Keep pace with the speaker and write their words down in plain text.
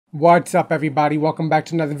What's up everybody, welcome back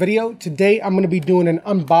to another video. Today I'm going to be doing an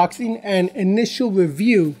unboxing and initial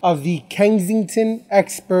review of the Kensington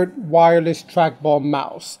Expert Wireless Trackball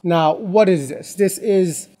mouse. Now what is this?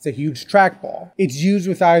 It's a huge trackball. It's used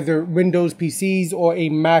with either Windows PCs or a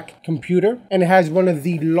Mac computer, and it has one of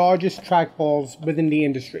the largest trackballs within the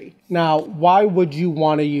industry. Now, why would you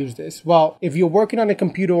want to use this? Well, if you're working on a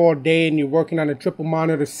computer all day and you're working on a triple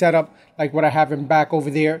monitor setup like what I have in back over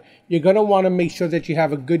there, you're going to want to make sure that you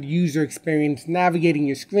have a good user experience navigating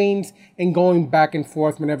your screens and going back and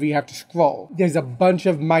forth whenever you have to scroll. There's a bunch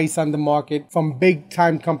of mice on the market from big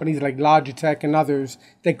time companies like Logitech and others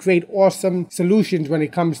that create awesome solutions when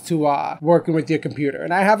it comes to working with your computer.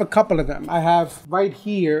 And I have a couple of them. I have right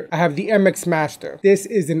here, I have the MX Master. This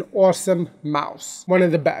is an awesome mouse, one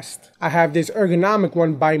of the best. I have this ergonomic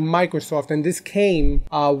one by Microsoft, and this came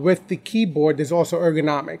with the keyboard that's also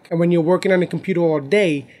ergonomic. And when you're working on a computer all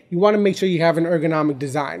day, you want to make sure you have an ergonomic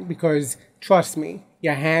design because, trust me,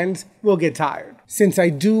 your hands will get tired. Since I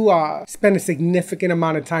do spend a significant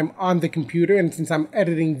amount of time on the computer, and since I'm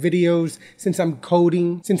editing videos, since I'm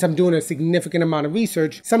coding, since I'm doing a significant amount of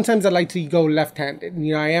research, sometimes I like to go left-handed.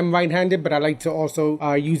 You know, I am right-handed, but I like to also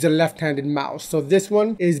use a left-handed mouse. So this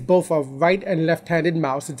one is both a right and left-handed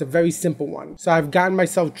mouse. It's a very simple one. So I've gotten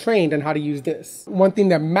myself trained on how to use this. One thing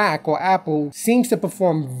that Mac or Apple seems to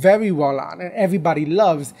perform very well on, and everybody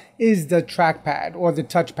loves, is the Trackpad or the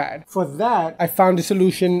Touchpad. For that, I found a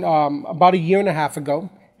solution about a year and a half ago,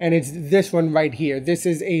 and it's this one right here. This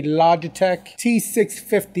is a Logitech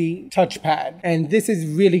T650 touchpad, and this is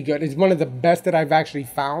really good. It's one of the best that I've actually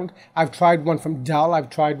found. I've tried one from Dell, I've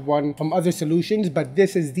tried one from other solutions, but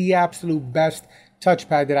this is the absolute best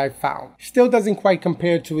touchpad that I've found. Still doesn't quite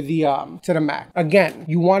compare to the Mac. Again,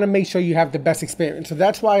 you want to make sure you have the best experience. So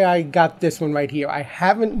that's why I got this one right here. I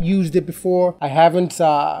haven't used it before. I haven't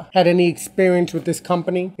had any experience with this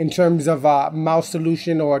company in terms of mouse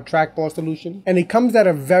solution or trackball solution. And it comes at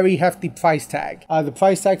a very hefty price tag. The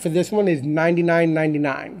price tag for this one is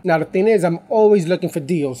 $99.99. Now the thing is, I'm always looking for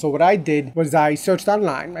deals. So what I did was I searched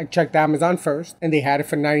online. I checked Amazon first, and they had it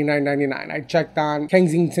for $99.99. I checked on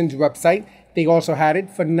Kensington's website. They also had it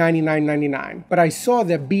for $99.99. But I saw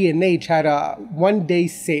that B&H had a one-day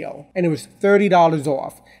sale, and it was $30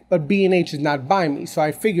 off. But B&H is not by me, so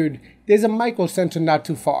I figured there's a Micro Center not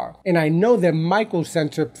too far. And I know that Micro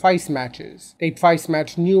Center price matches. They price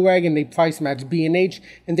match Newegg and they price match B&H,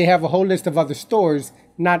 and they have a whole list of other stores,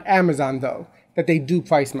 not Amazon though, that they do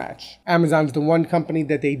price match. Amazon's the one company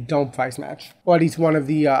that they don't price match, or at least one of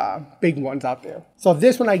the big ones out there. So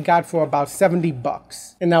this one I got for about 70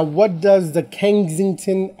 bucks. And now what does the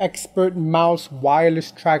Kensington Expert Mouse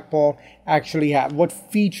Wireless Trackball actually have? What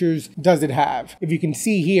features does it have? If you can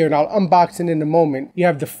see here, and I'll unbox it in a moment, you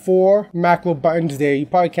have the 4 macro buttons there. You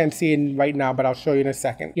probably can't see it right now, but I'll show you in a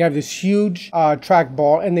second. You have this huge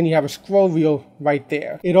trackball, and then you have a scroll wheel right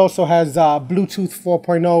there. It also has Bluetooth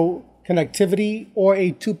 4.0 connectivity or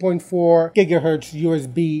a 2.4 gigahertz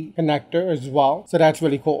USB connector as well. So that's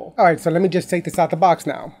really cool. All right, so let me just take this out the box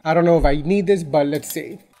now. I don't know if I need this, but let's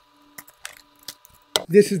see.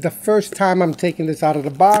 This is the first time I'm taking this out of the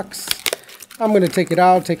box. I'm going to take it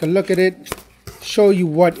out, take a look at it, show you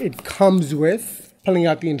what it comes with. Pulling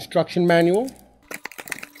out the instruction manual.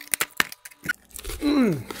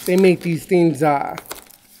 They make these things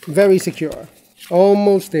very secure.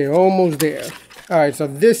 Almost there, almost there. All right, so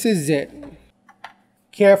this is it.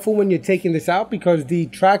 Careful when you're taking this out because the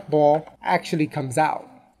trackball actually comes out.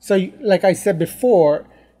 So like I said before,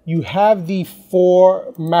 you have the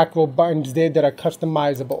 4 macro buttons there that are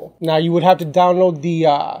customizable. Now you would have to download the,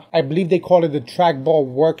 I believe they call it the Trackball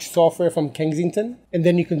Works software from Kensington. And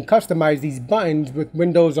then you can customize these buttons with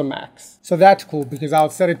Windows or Macs. So that's cool because I'll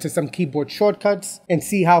set it to some keyboard shortcuts and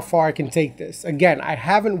see how far I can take this. Again, I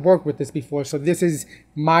haven't worked with this before, so this is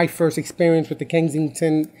my first experience with the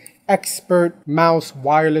Kensington Expert Mouse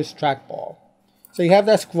Wireless Trackball. So you have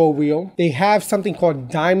that scroll wheel. They have something called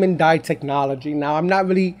diamond die technology. Now, I'm not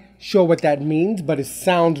really sure what that means, but it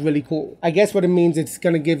sounds really cool. I guess what it means, it's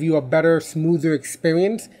going to give you a better, smoother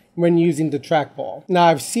experience when using the trackball. Now,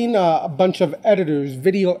 I've seen a bunch of editors,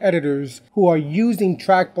 video editors, who are using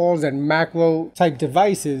trackballs and macro type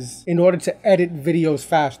devices in order to edit videos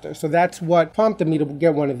faster. So that's what prompted me to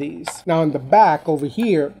get one of these. Now, in the back over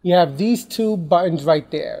here, you have these 2 buttons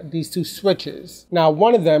right there, these 2 switches. Now,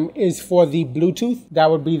 one of them is for the Bluetooth.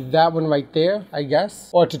 That would be that one right there, I guess,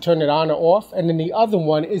 or to turn it on or off. And then the other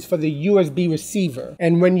one is for the USB receiver.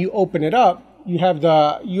 And when you open it up, you have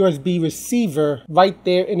the USB receiver right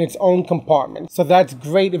there in its own compartment. So that's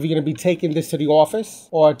great if you're going to be taking this to the office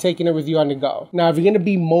or taking it with you on the go. Now, if you're going to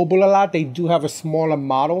be mobile a lot, they do have a smaller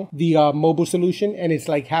model, the mobile solution, and it's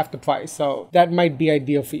like half the price. So that might be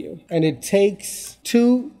ideal for you. And it takes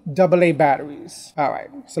 2 AA batteries. All right,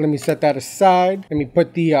 so let me set that aside. Let me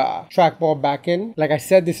put the trackball back in. Like I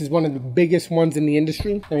said, this is one of the biggest ones in the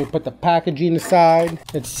industry. Let me put the packaging aside.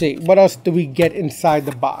 Let's see, what else do we get inside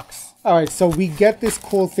the box? All right, so we get this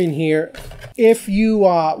cool thing here. If you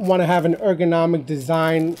want to have an ergonomic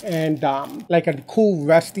design and like a cool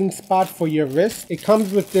resting spot for your wrist, it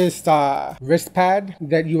comes with this wrist pad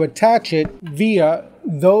that you attach it via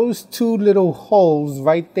those 2 little holes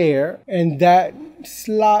right there and that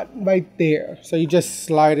slot right there. So you just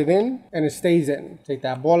slide it in and it stays in. Take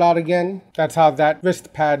that ball out again. That's how that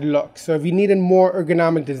wrist pad looks. So if you need a more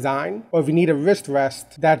ergonomic design or if you need a wrist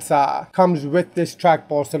rest, that's comes with this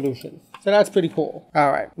trackball solution. So that's pretty cool.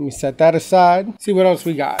 All right, let me set that aside. See what else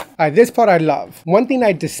we got. All right, this part I love. One thing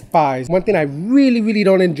I despise, one thing I really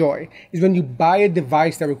don't enjoy is when you buy a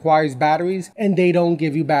device that requires batteries and they don't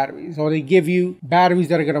give you batteries, or they give you batteries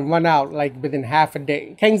that are gonna run out like within half a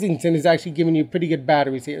day. Kensington is actually giving you pretty good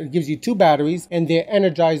batteries here. It gives you 2 batteries and they're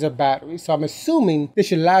Energizer batteries. So I'm assuming this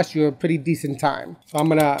should last you a pretty decent time. So I'm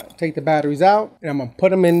gonna take the batteries out and I'm gonna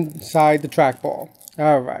put them inside the trackball.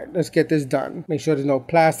 All right, let's get this done. Make sure there's no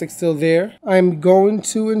plastic still there. I'm going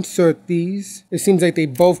to insert these. It seems like they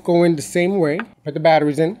both go in the same way. Put the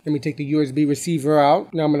batteries in. Let me take the USB receiver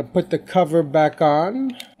out. Now I'm going to put the cover back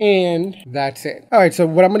on. And that's it. All right, so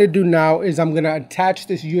what I'm going to do now is I'm going to attach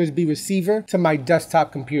this USB receiver to my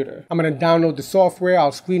desktop computer. I'm going to download the software.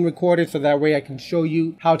 I'll screen record it so that way I can show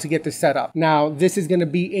you how to get this set up. Now, this is going to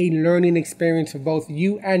be a learning experience for both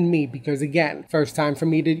you and me because, again, first time for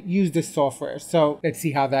me to use this software. So let's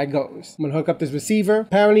see how that goes. I'm going to hook up this receiver.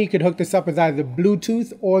 Apparently, you could hook this up with either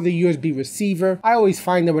Bluetooth or the USB receiver. I always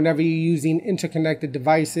find that whenever you're using interconnected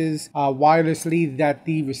devices wirelessly, that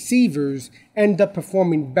the receivers end up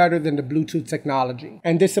performing better than the Bluetooth technology.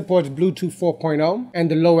 And this supports Bluetooth 4.0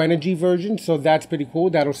 and the low energy version, so that's pretty cool.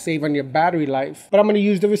 That'll save on your battery life. But I'm going to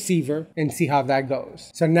use the receiver and see how that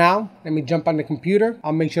goes. So now, let me jump on the computer.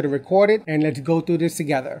 I'll make sure to record it and let's go through this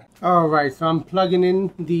together. All right, so I'm plugging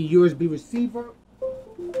in the USB receiver.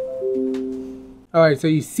 All right, so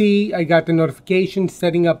you see I got the notification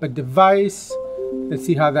setting up a device. Let's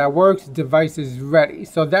see how that works. Device is ready.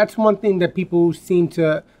 So that's one thing that people seem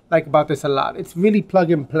to like about this a lot. It's really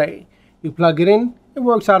plug and play. You plug it in, it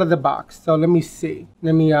works out of the box. So let me see.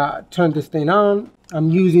 Let me turn this thing on. I'm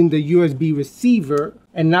using the USB receiver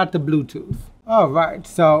and not the Bluetooth. All right,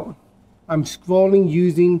 so I'm scrolling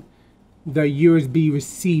using the USB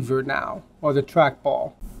receiver now, or the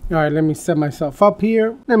trackball. All right, let me set myself up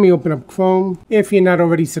here. Let me open up Chrome. If you're not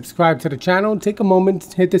already subscribed to the channel, take a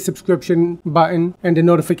moment, hit the subscription button and the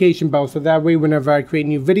notification bell so that way whenever I create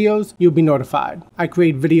new videos, you'll be notified. I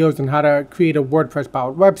create videos on how to create a WordPress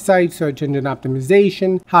powered website, search engine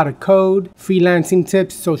optimization, how to code, freelancing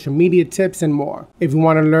tips, social media tips, and more. If you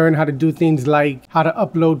want to learn how to do things like how to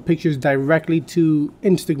upload pictures directly to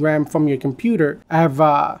Instagram from your computer, I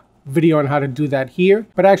have video on how to do that here.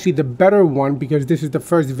 But actually the better one, because this is the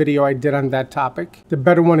first video I did on that topic, the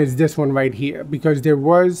better one is this one right here, because there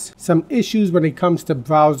was some issues when it comes to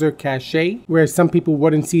browser cache, where some people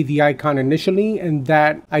wouldn't see the icon initially, and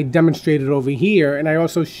that I demonstrated over here. And I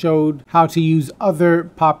also showed how to use other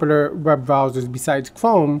popular web browsers besides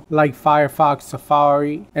Chrome, like Firefox,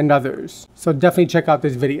 Safari, and others. So definitely check out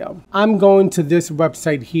this video. I'm going to this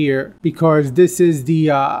website here because this is the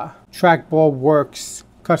Trackball Works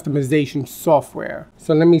customization software.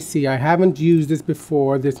 So let me see, I haven't used this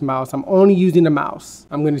before, this mouse. I'm only using the mouse.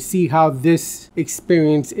 I'm going to see how this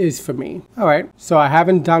experience is for me. All right, so I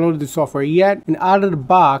haven't downloaded the software yet, and out of the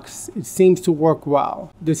box, it seems to work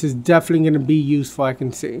well. This is definitely going to be useful, I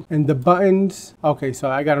can see. And the buttons, okay, so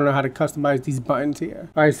I got to know how to customize these buttons here.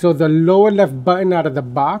 All right, so the lower left button out of the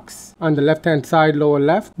box, on the left-hand side, lower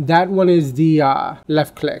left, that one is the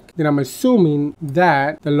left click. Then I'm assuming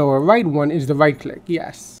that the lower right one is the right click,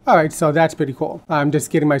 yes. All right, so that's pretty cool. I'm just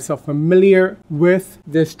getting myself familiar with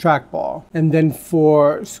this trackball. And then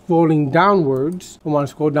for scrolling downwards, I want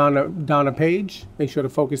to scroll down a page, make sure the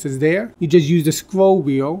focus is there. You just use the scroll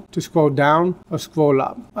wheel to scroll down or scroll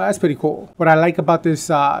up. Well, that's pretty cool. What I like about this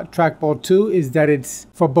trackball too is that it's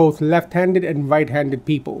for both left-handed and right-handed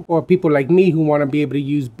people, or people like me who want to be able to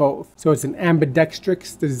use both. So it's an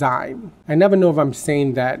ambidextrous design. I never know if I'm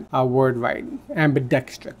saying that word right,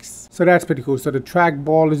 ambidextrous. So that's pretty cool. So the track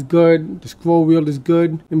trackball is good. The scroll wheel is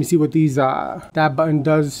good. Let me see what these, that button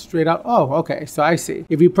does straight out. Oh, okay, so I see.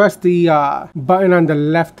 If you press the button on the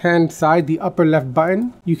left-hand side, the upper left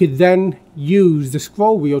button, you could then use the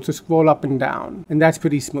scroll wheel to scroll up and down, and that's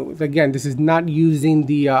pretty smooth. Again, this is not using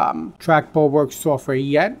the Trackball Works software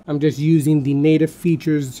yet. I'm just using the native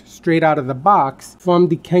features straight out of the box from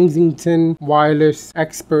the Kensington Wireless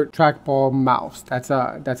Expert Trackball mouse. That's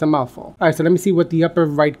a mouthful. All right, so let me see what the upper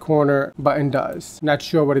right corner button does. Not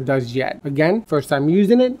sure what it does yet. Again, first time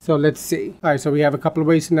using it, so let's see. All right, so we have a couple of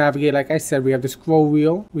ways to navigate. Like I said, we have the scroll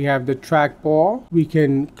wheel, we have the trackball. We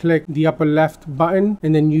can click the upper left button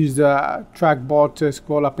and then use the trackball to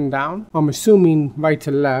scroll up and down. I'm assuming right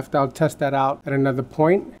to left. I'll test that out at another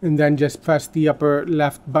point, and then just press the upper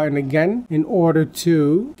left button again in order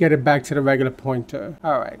to get it back to the regular pointer.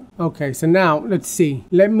 All right. Okay, so now let's see.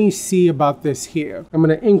 Let me see about this here. I'm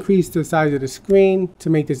going to increase the size of the screen to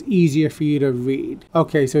make this easier for you to read.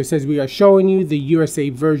 Okay, so it says we are showing you the USA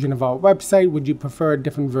version of our website. Would you prefer a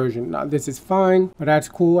different version? Now, this is fine, but that's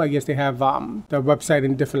cool. I guess they have the website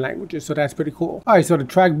in different languages, so that's pretty cool. All right, so the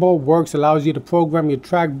Trackball Works allows you to program your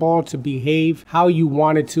trackball to behave how you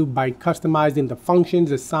want it to by customizing the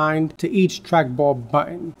functions assigned to each trackball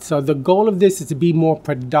button. So the goal of this is to be more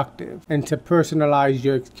productive and to personalize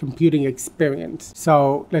your computing experience.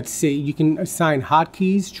 So let's see, you can assign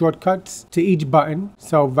hotkeys, shortcuts to each button.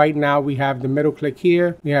 So right now we have the middle click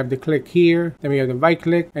here, we have the click here, then we have the right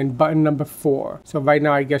click and button number 4. So right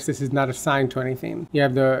now I guess this is not assigned to anything. You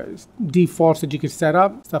have the defaults that you can set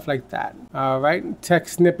up, stuff like that. All right,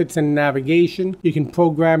 text snippets and navigation. You can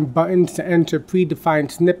program buttons to enter predefined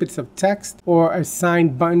snippets of text or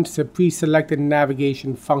assign buttons to pre-selected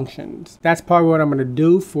navigation functions. That's probably what I'm going to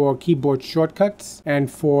do for keyboard shortcuts and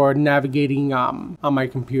for navigating on my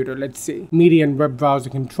computer. Let's see. Media and web browser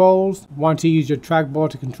controls. Want to use your trackball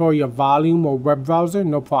to control your volume or web browser?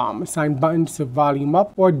 No problem. Assign buttons to volume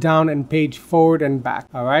up or down and page forward and back.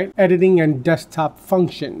 All right. Editing and desktop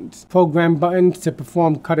functions. Program buttons to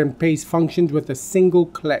perform cut and paste functions with a single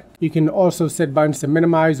click. You can also set buttons to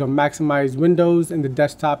minimize or maximize windows in the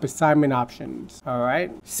desktop assignment options. All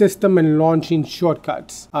right. System and launching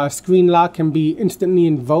shortcuts. Screen lock can be instantly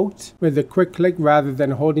invoked with a quick click rather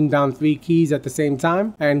than holding down 3 keys at the same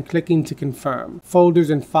time and clicking to confirm. Folders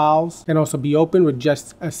and files can also be opened with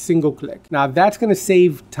just a single click. Now that's going to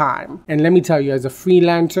save time. And let me tell you, as a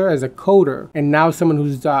freelancer, as a coder, and now someone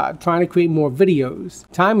who's trying to create more videos,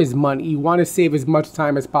 time is money. You want to save as much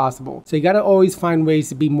time as possible. So you got to always find ways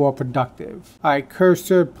to be more productive. All right,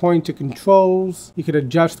 cursor pointer controls. You could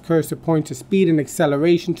adjust cursor pointer speed and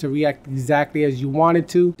acceleration to react exactly as you want it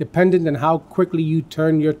to, dependent on how quickly you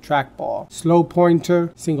turn your trackball. Slow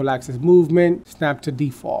pointer, single axis movement, snap to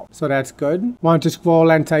default. So that's good. Want to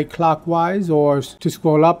scroll anti-clockwise or to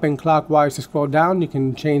scroll up and clockwise to scroll down? You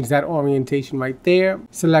can change that orientation right there.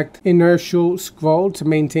 Select inertial scroll to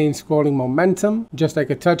maintain scrolling momentum, just like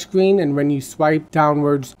a touchscreen, and when you swipe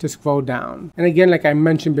downwards to scroll down. And again, like I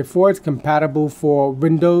mentioned before, it's compatible for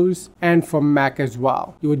Windows and for Mac as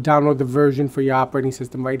well. You would download the version for your operating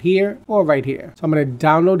system right here or right here. So I'm going to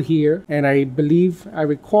download here, and I believe I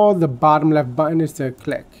recall the bottom left button is to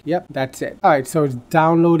click. Yep, that's it. All right, so it's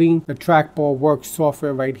downloading the Trackball Works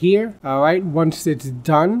software right here. All right, once it's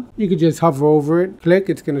done, you can just hover over it, click,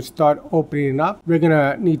 it's going to start opening up. We're going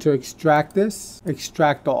to need to extract this,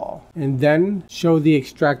 extract all, and then show the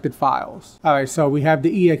extracted files. All right, so we have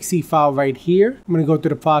the exe file right here. I'm going to go through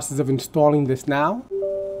the process of installing this now.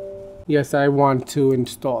 Yes, I want to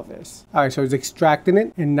install this. All right, so it's extracting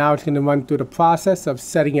it, and now it's going to run through the process of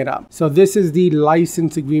setting it up. So this is the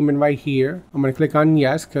license agreement right here. I'm going to click on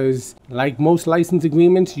yes, because like most license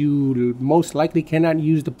agreements, you most likely cannot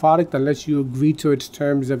use the product unless you agree to its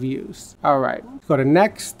terms of use. All right, go to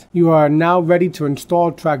next. You are now ready to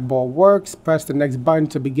install Trackball Works. Press the next button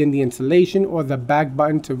to begin the installation or the back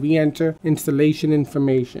button to re-enter installation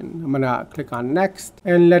information. I'm going to click on next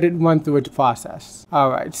and let it run through its process. All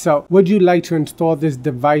right, so would you like to install this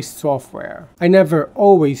device software? I never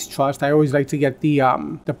always trust. I always like to get the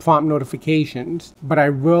prompt notifications, but I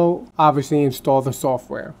will obviously install the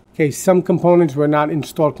software. Okay, some components were not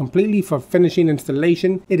installed completely. For finishing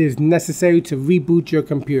installation, it is necessary to reboot your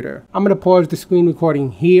computer. I'm going to pause the screen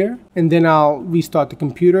recording here, and then I'll restart the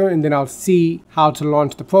computer, and then I'll see how to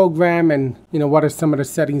launch the program and, what are some of the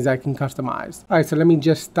settings I can customize. All right, so let me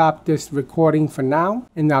just stop this recording for now,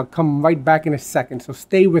 and I'll come right back in a second, so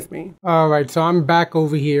stay with me. All right, so I'm back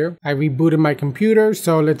over here. I rebooted my computer,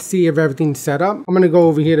 so let's see if everything's set up. I'm going to go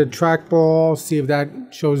over here to Trackball, see if that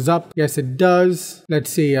shows up. Yes, it does.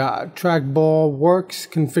 Let's see. Trackball Works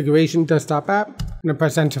configuration desktop app. I'm going to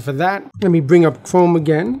press enter for that. Let me bring up Chrome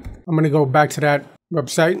again. I'm going to go back to that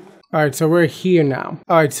website. All right, so we're here now.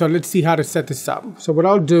 All right, so let's see how to set this up. So what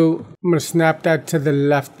I'll do, I'm gonna snap that to the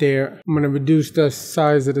left there. I'm gonna reduce the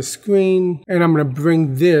size of the screen, and I'm gonna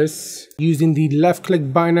bring this using the left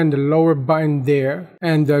click button and the lower button there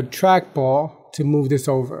and the trackball to move this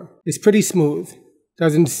over. It's pretty smooth.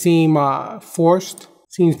 Doesn't seem forced.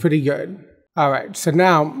 Seems pretty good. All right, so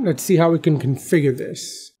now let's see how we can configure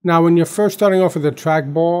this. Now, when you're first starting off with a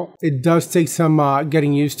trackball, it does take some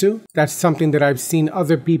getting used to. That's something that I've seen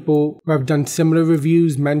other people who have done similar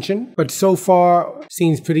reviews mention, but so far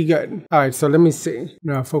seems pretty good. All right, so let me see.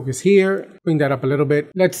 Now focus here, bring that up a little bit.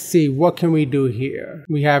 Let's see, what can we do here?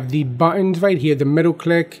 We have the buttons right here, the middle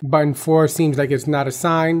click. Button 4 seems like it's not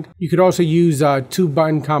assigned. You could also use 2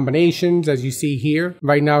 button combinations, as you see here.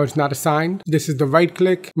 Right now it's not assigned. This is the right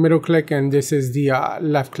click, middle click, and this is the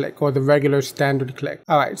left click, or the regular standard click.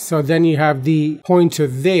 All right. So then you have the pointer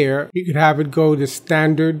there. You could have it go to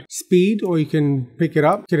standard speed, or you can pick it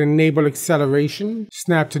up. You can enable acceleration,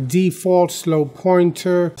 snap to default, slow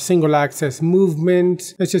pointer, single axis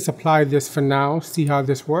movement. Let's just apply this for now, see how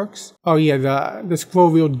this works. Oh yeah, the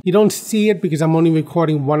scroll wheel, you don't see it because I'm only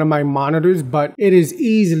recording one of my monitors, but it is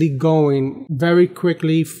easily going very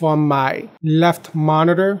quickly from my left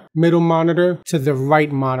monitor, middle monitor, to the right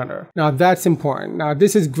monitor. Now that's important. Now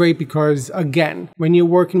this is great because, again, when you're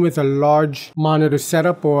working with a large monitor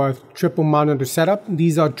setup or a triple monitor setup,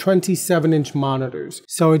 these are 27-inch monitors.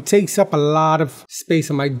 So it takes up a lot of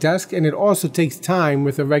space on my desk, and it also takes time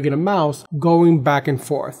with a regular mouse going back and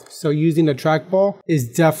forth. So using the trackball is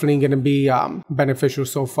definitely going to be beneficial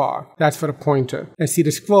so far. That's for the pointer. And see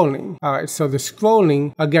the scrolling. All right, so the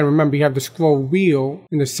scrolling, again, remember you have the scroll wheel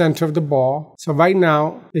in the center of the ball. So right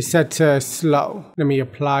now it's set to slow. Let me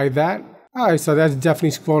apply that. All right, so that's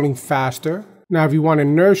definitely scrolling faster. Now, if you want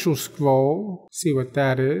inertial scroll, see what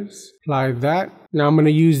that is. Apply that. Now I'm going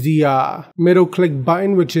to use the middle click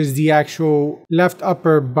button, which is the actual left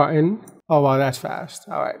upper button. Oh, wow, that's fast.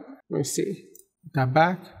 All right, let me see. Put that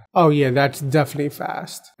back. Oh yeah, that's definitely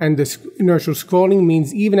fast. And the inertial scrolling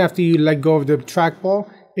means even after you let go of the trackball,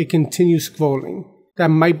 it continues scrolling. That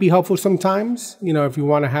might be helpful sometimes, you know, if you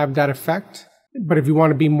want to have that effect. But if you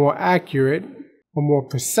want to be more accurate or more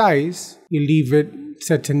precise, you leave it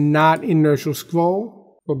set to not inertial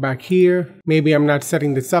scroll. Go back here. Maybe I'm not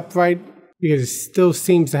setting this up right because it still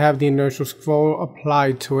seems to have the inertial scroll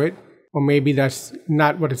applied to it. Or maybe that's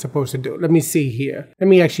not what it's supposed to do. Let me see here. Let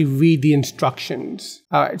me actually read the instructions.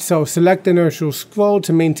 All right, so select inertial scroll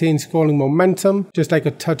to maintain scrolling momentum, just like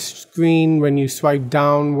a touch screen when you swipe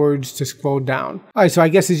downwards to scroll down. All right, so I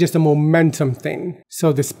guess it's just a momentum thing.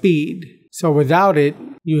 So the speed. So without it,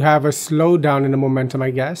 you have a slowdown in the momentum,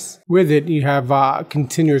 I guess. With it, you have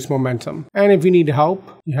continuous momentum. And if you need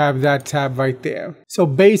help, you have that tab right there. So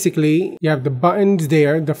basically, you have the buttons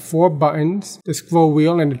there, the 4 buttons, the scroll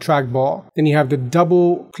wheel and the trackball. Then you have the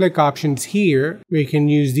double click options here, where you can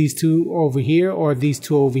use these 2 over here or these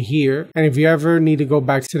 2 over here. And if you ever need to go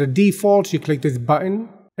back to the defaults, you click this button.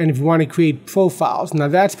 And if you want to create profiles, now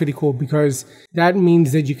that's pretty cool because that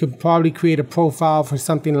means that you could probably create a profile for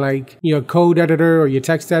something like your code editor or your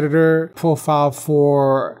text editor, profile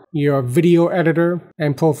for your video editor,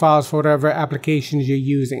 and profiles for whatever applications you're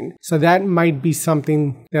using. So that might be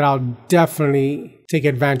something that I'll definitely take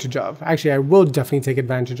advantage of. Actually, I will definitely take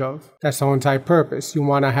advantage of. That's the whole entire purpose. You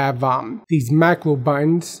want to have these macro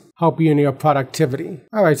buttons help you in your productivity.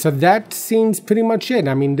 All right, so that seems pretty much it.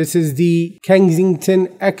 I mean, this is the Kensington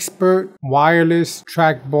Expert Wireless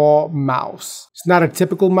Trackball mouse. It's not a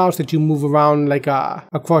typical mouse that you move around like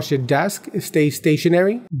across your desk. It stays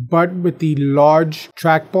stationary, but with the large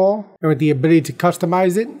trackball and with the ability to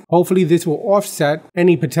customize it, hopefully this will offset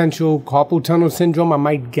any potential carpal tunnel syndrome I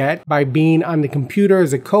might get by being on the computer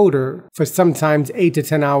as a coder for sometimes 8 to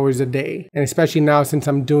 10 hours a day. And especially now since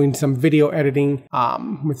I'm doing some video editing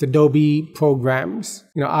with Adobe programs.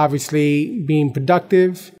 You know, obviously being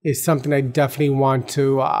productive is something I definitely want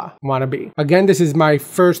to be. Again, this is my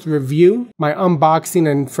first review, my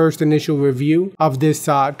unboxing and first initial review of this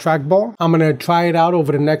trackball. I'm going to try it out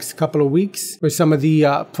over the next couple of weeks with some of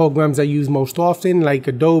the programs I use most often, like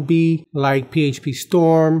Adobe, like PHP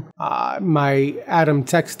Storm, my Atom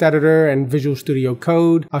text editor and Visual Studio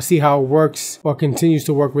Code. I'll see how it works or continues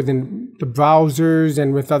to work within the browsers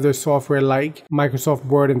and with other software like Microsoft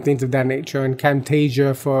Word and things of that nature, and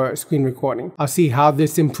Camtasia for screen recording. I'll see how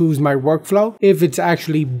this improves my workflow, if it's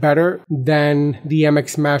actually better than the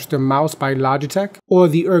MX Master mouse by Logitech or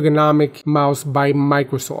the ergonomic mouse by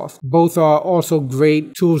Microsoft. Both are also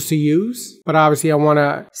great tools to use, but obviously I want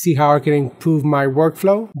to to see how I can improve my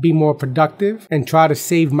workflow, be more productive, and try to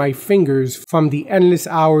save my fingers from the endless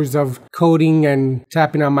hours of coding and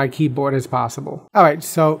tapping on my keyboard as possible. Alright,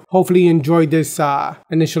 so hopefully you enjoyed this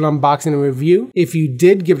initial unboxing and review. If you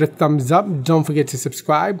did, give it a thumbs up. Don't forget to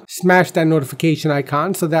subscribe. Smash that notification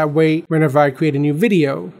icon so that way whenever I create a new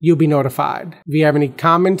video, you'll be notified. If you have any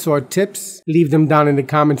comments or tips, leave them down in the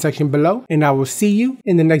comment section below, and I will see you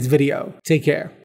in the next video. Take care.